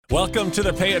Welcome to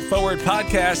the Pay It Forward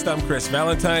podcast. I'm Chris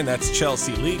Valentine. That's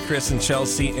Chelsea Lee. Chris and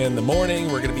Chelsea in the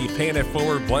morning. We're going to be paying it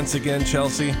forward once again,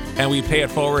 Chelsea. And we pay it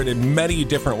forward in many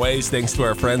different ways thanks to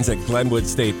our friends at Glenwood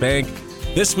State Bank.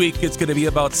 This week, it's going to be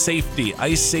about safety,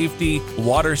 ice safety,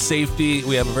 water safety.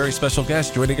 We have a very special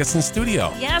guest joining us in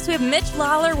studio. Yes, we have Mitch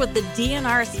Lawler with the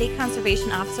DNR State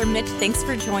Conservation Officer. Mitch, thanks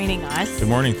for joining us. Good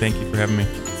morning. Thank you for having me.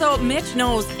 So Mitch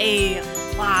knows a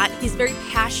lot. He's very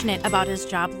passionate about his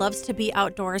job, loves to be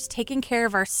outdoors, taking care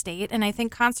of our state. And I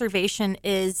think conservation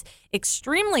is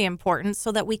extremely important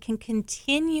so that we can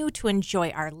continue to enjoy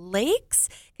our lakes,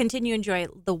 continue to enjoy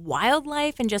the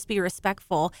wildlife, and just be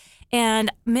respectful.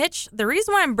 And Mitch, the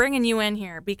reason why I'm bringing you in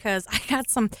here, because I got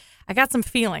some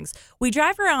feelings. We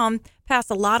drive around past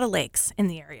a lot of lakes in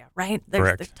the area, right?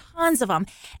 There's tons of them.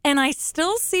 And I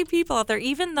still see people out there,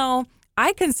 even though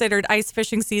I considered ice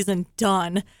fishing season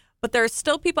done, but there are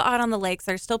still people out on the lakes.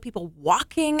 There's still people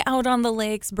walking out on the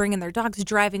lakes, bringing their dogs,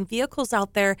 driving vehicles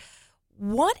out there.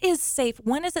 What is safe?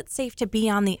 When is it safe to be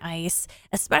on the ice,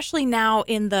 especially now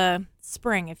in the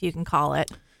spring, if you can call it?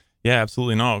 Yeah,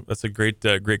 absolutely. No, that's a great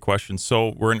question. So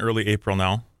we're in early April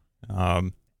now.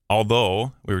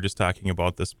 Although we were just talking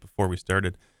about this before we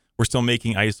started, we're still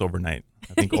making ice overnight.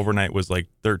 I think overnight was like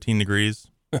 13 degrees.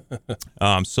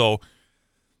 So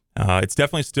it's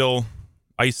definitely still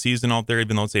ice season out there,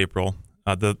 even though it's April.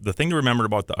 The thing to remember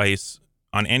about the ice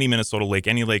on any Minnesota lake,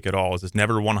 any lake at all, is it's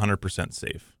never 100%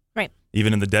 safe. Right.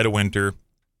 Even in the dead of winter,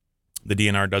 the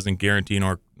DNR doesn't guarantee,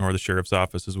 nor the sheriff's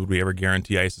offices would we ever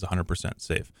guarantee ice is 100%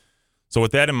 safe. So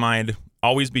with that in mind,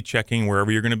 always be checking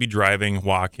wherever you're going to be driving,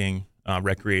 walking,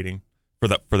 recreating for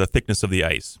the thickness of the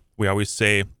ice. We always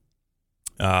say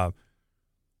 4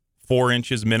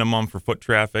 inches minimum for foot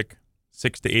traffic,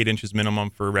 6 to 8 inches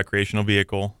minimum for a recreational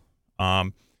vehicle,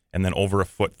 and then over a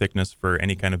foot thickness for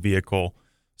any kind of vehicle,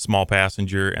 small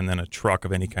passenger, and then a truck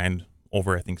of any kind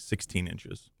over, I think, 16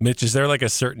 inches. Mitch, is there like a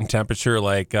certain temperature,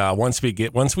 like once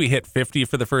we hit 50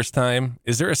 for the first time,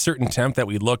 is there a certain temp that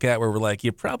we look at where we're like,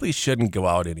 you probably shouldn't go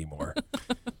out anymore?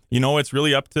 It's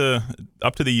really up to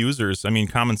the users. I mean,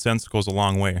 common sense goes a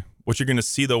long way. What you're going to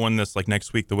see, though, when this, like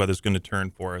next week, the weather's going to turn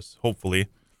for us, hopefully.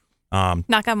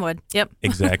 Knock on wood. Yep.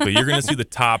 Exactly. You're going to see the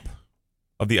top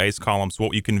of the ice column. So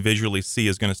what you can visually see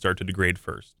is going to start to degrade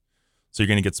first. So you're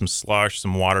going to get some slush,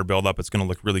 some water buildup. It's going to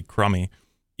look really crummy,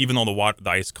 even though the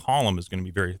ice column is going to be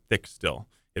very thick still.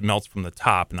 It melts from the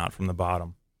top, not from the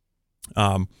bottom.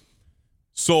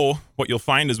 So what you'll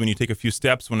find is when you take a few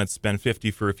steps, when it's been 50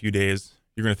 for a few days,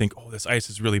 you're going to think, oh, this ice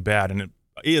is really bad. And it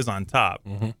is on top.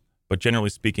 Mm-hmm. But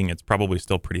generally speaking, it's probably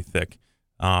still pretty thick.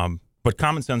 But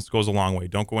common sense goes a long way.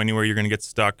 Don't go anywhere you're going to get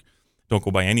stuck. Don't go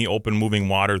by any open moving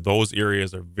water. Those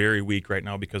areas are very weak right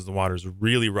now because the water is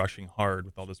really rushing hard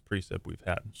with all this precip we've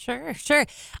had. Sure.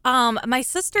 My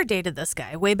sister dated this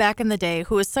guy way back in the day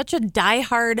who was such a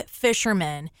diehard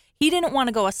fisherman. He didn't want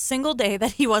to go a single day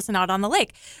that he wasn't out on the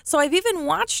lake. So I've even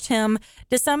watched him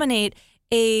disseminate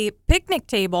a picnic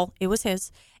table. It was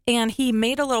his. And he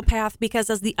made a little path because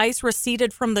as the ice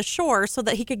receded from the shore so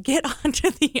that he could get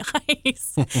onto the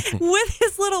ice with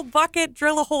his little bucket,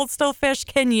 drill a hole, still fish.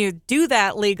 Can you do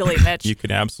that legally, Mitch? You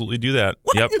can absolutely do that.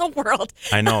 What in the world?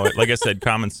 I know. Like I said,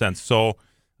 common sense. So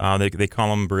they call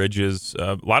them bridges.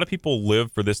 A lot of people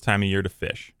live for this time of year to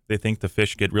fish. They think the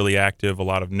fish get really active. A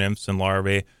lot of nymphs and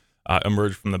larvae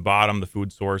emerge from the bottom, the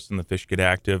food source, and the fish get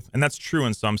active. And that's true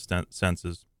in some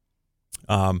senses.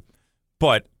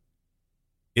 But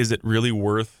is it really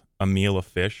worth a meal of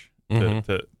fish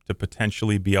to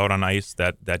potentially be out on ice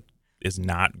that is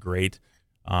not great?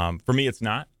 For me, it's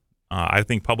not. I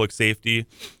think public safety,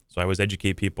 so I always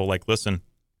educate people like, listen,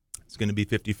 it's going to be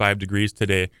 55 degrees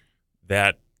today.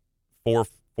 That 4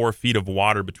 feet of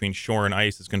water between shore and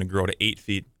ice is going to grow to 8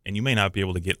 feet, and you may not be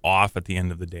able to get off at the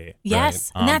end of the day. Yes,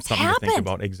 right? And that's something happened. To think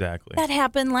about. Exactly. That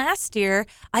happened last year.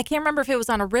 I can't remember if it was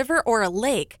on a river or a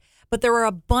lake, but there were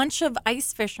a bunch of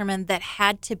ice fishermen that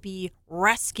had to be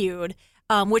rescued,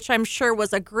 which I'm sure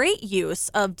was a great use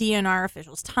of DNR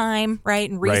officials' time, right,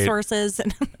 and resources.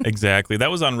 Right. Exactly.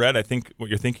 That was on Red. I think what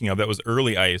you're thinking of, that was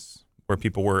early ice, where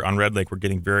people were on Red Lake were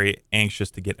getting very anxious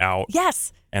to get out.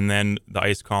 Yes. And then the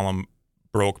ice column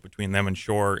broke between them and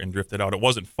shore and drifted out. It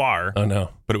wasn't far. Oh,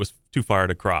 no. But it was too far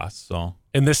to cross, so...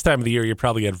 And this time of the year, you're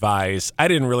probably advised. I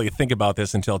didn't really think about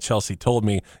this until Chelsea told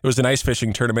me. It was an ice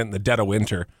fishing tournament in the dead of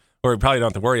winter. Or you probably don't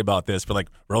have to worry about this, but like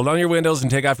roll down your windows and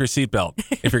take off your seatbelt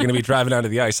if you're going to be driving onto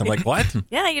the ice. I'm like, what?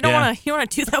 Yeah, you don't want to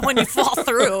do that when you fall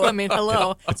through. I mean,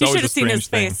 hello. It's you always should have seen his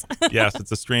face. Yes,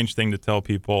 it's a strange thing to tell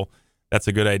people that's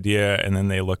a good idea, and then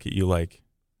they look at you like,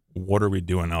 what are we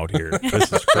doing out here?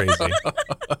 This is crazy.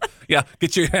 Yeah,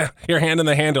 get your hand in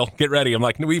the handle. Get ready. I'm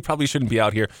like, no, we probably shouldn't be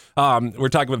out here. We're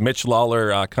talking with Mitch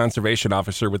Lawler, Conservation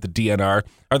Officer with the DNR.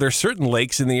 Are there certain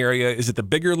lakes in the area? Is it the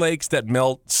bigger lakes that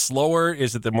melt slower?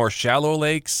 Is it the more shallow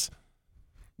lakes?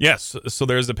 Yes, so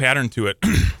there's a pattern to it.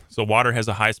 So water has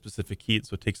a high specific heat,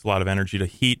 so it takes a lot of energy to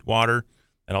heat water.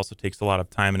 It also takes a lot of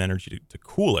time and energy to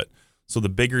cool it. So the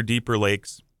bigger, deeper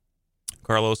lakes,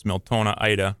 Carlos, Miltona,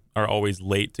 Ida, are always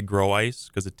late to grow ice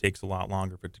because it takes a lot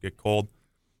longer for it to get cold.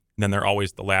 And then they're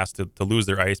always the last to lose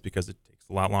their ice because it takes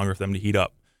a lot longer for them to heat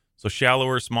up. So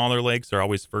shallower, smaller lakes are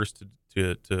always first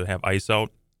to have ice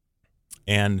out.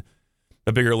 And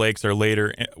the bigger lakes are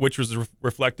later, which was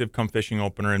reflective come fishing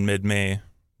opener in mid-May.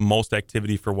 Most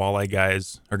activity for walleye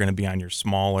guys are going to be on your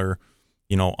smaller,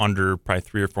 under probably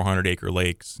 300 or 400 acre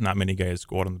lakes. Not many guys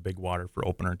go out on the big water for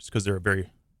opener just because they're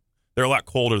a lot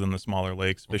colder than the smaller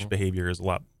lakes. Fish behavior is a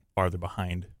lot farther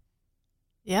behind.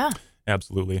 Yeah.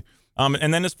 Absolutely.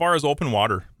 And then as far as open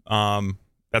water,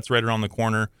 that's right around the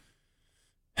corner.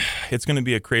 It's going to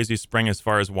be a crazy spring as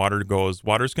far as water goes.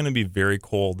 Water's going to be very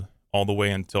cold all the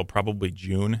way until probably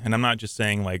June. And I'm not just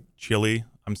saying like chilly.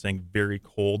 I'm saying very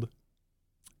cold.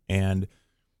 And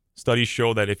studies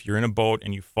show that if you're in a boat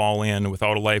and you fall in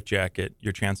without a life jacket,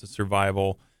 your chance of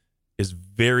survival is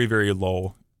very, very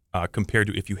low compared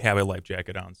to if you have a life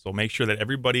jacket on. So make sure that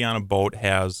everybody on a boat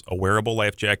has a wearable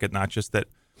life jacket, not just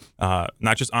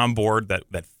on board,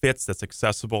 that fits, that's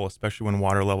accessible, especially when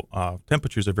water level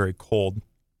temperatures are very cold.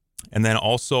 And then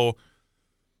also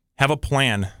have a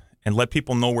plan and let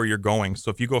people know where you're going.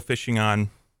 So if you go fishing on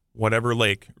whatever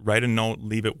lake, write a note,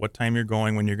 leave it what time you're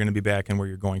going, when you're going to be back, and where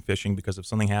you're going fishing, because if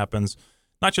something happens,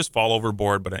 not just fall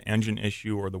overboard, but an engine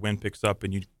issue or the wind picks up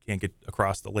and you can't get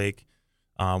across the lake,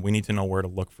 we need to know where to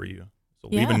look for you. So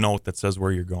leave a note that says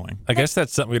where you're going. I guess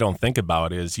that's something we don't think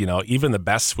about is, even the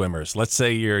best swimmers. Let's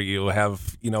say you're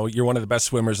one of the best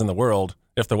swimmers in the world.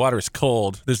 If the water is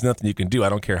cold, there's nothing you can do. I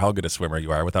don't care how good a swimmer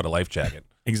you are without a life jacket.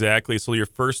 Exactly. So your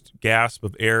first gasp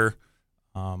of air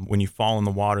when you fall in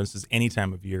the water, this is any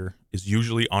time of year, is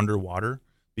usually underwater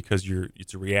because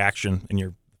it's a reaction and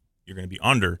you're going to be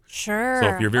under. Sure. So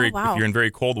if you're in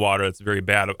very cold water, it's very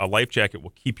bad. A life jacket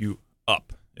will keep you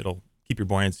up. It'll keep your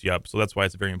buoyancy up. So that's why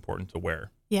it's very important to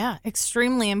wear. Yeah,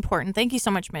 extremely important. Thank you so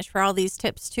much, Mitch, for all these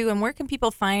tips, too. And where can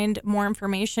people find more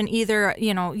information? Either,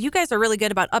 you guys are really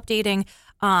good about updating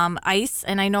ice,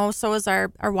 and I know so is our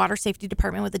water safety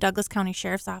department with the Douglas County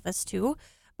Sheriff's Office, too.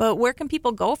 But where can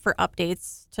people go for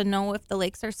updates to know if the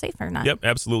lakes are safe or not? Yep,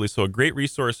 absolutely. So a great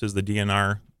resource is the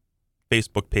DNR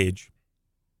Facebook page.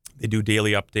 They do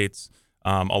daily updates.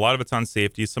 A lot of it's on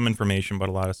safety, some information, but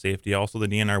a lot of safety. Also, the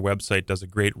DNR website does a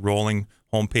great rolling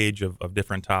homepage of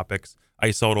different topics.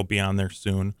 Ice Out will be on there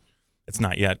soon. It's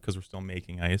not yet because we're still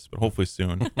making ice, but hopefully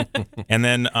soon. And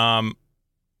then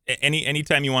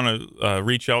anytime you want to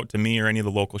reach out to me or any of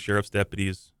the local sheriff's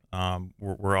deputies,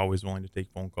 we're always willing to take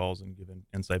phone calls and give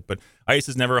insight. But ice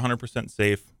is never 100%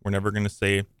 safe. We're never going to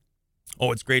say,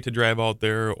 oh, it's great to drive out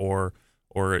there, or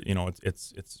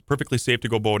it's perfectly safe to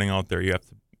go boating out there. You have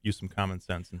to use some common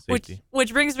sense and safety.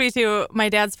 Which brings me to my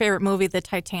dad's favorite movie, the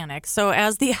Titanic. So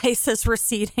as the ice is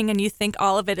receding and you think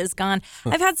all of it is gone,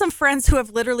 I've had some friends who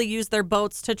have literally used their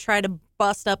boats to try to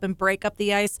bust up and break up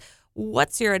the ice.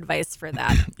 What's your advice for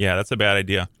that? Yeah, that's a bad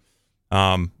idea.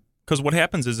 Because what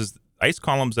happens is ice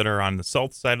columns that are on the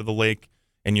south side of the lake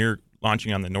and you're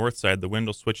launching on the north side, the wind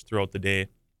will switch throughout the day.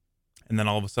 And then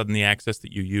all of a sudden the access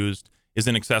that you used is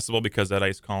inaccessible because that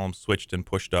ice column switched and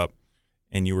pushed up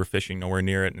and you were fishing nowhere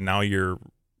near it. And now you're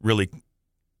really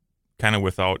kind of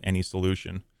without any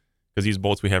solution because these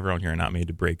boats we have around here are not made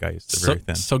to break ice. They're very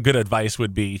thin. So good advice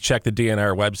would be check the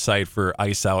DNR website for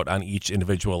ice out on each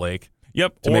individual lake.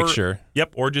 Yep. To make sure.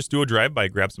 Yep. Or just do a drive-by,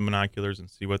 grab some binoculars and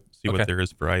see what there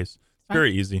is for ice. It's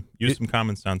very easy. Use some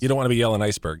common sense. You don't want to be yelling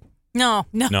iceberg. No.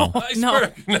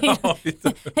 Iceberg, no.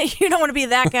 You don't want to be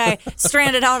that guy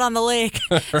stranded out on the lake,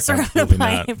 surrounded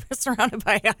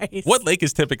by ice. What lake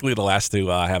is typically the last to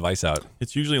have ice out?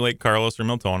 It's usually Lake Carlos or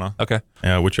Miltona. Okay.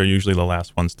 Which are usually the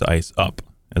last ones to ice up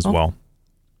as well.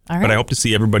 All right. But I hope to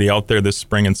see everybody out there this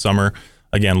spring and summer.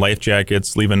 Again, life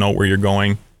jackets, leave a note where you're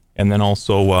going, and then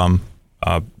also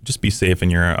just be safe in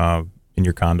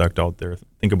your conduct out there.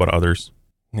 Think about others.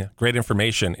 Yeah, great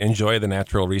information. Enjoy the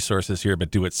natural resources here,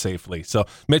 but do it safely. So,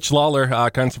 Mitch Lawler,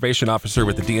 Conservation Officer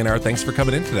with the DNR, thanks for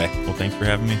coming in today. Well, thanks for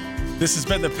having me. This has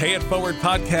been the Pay It Forward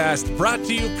podcast, brought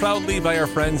to you proudly by our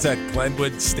friends at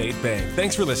Glenwood State Bank.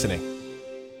 Thanks for listening.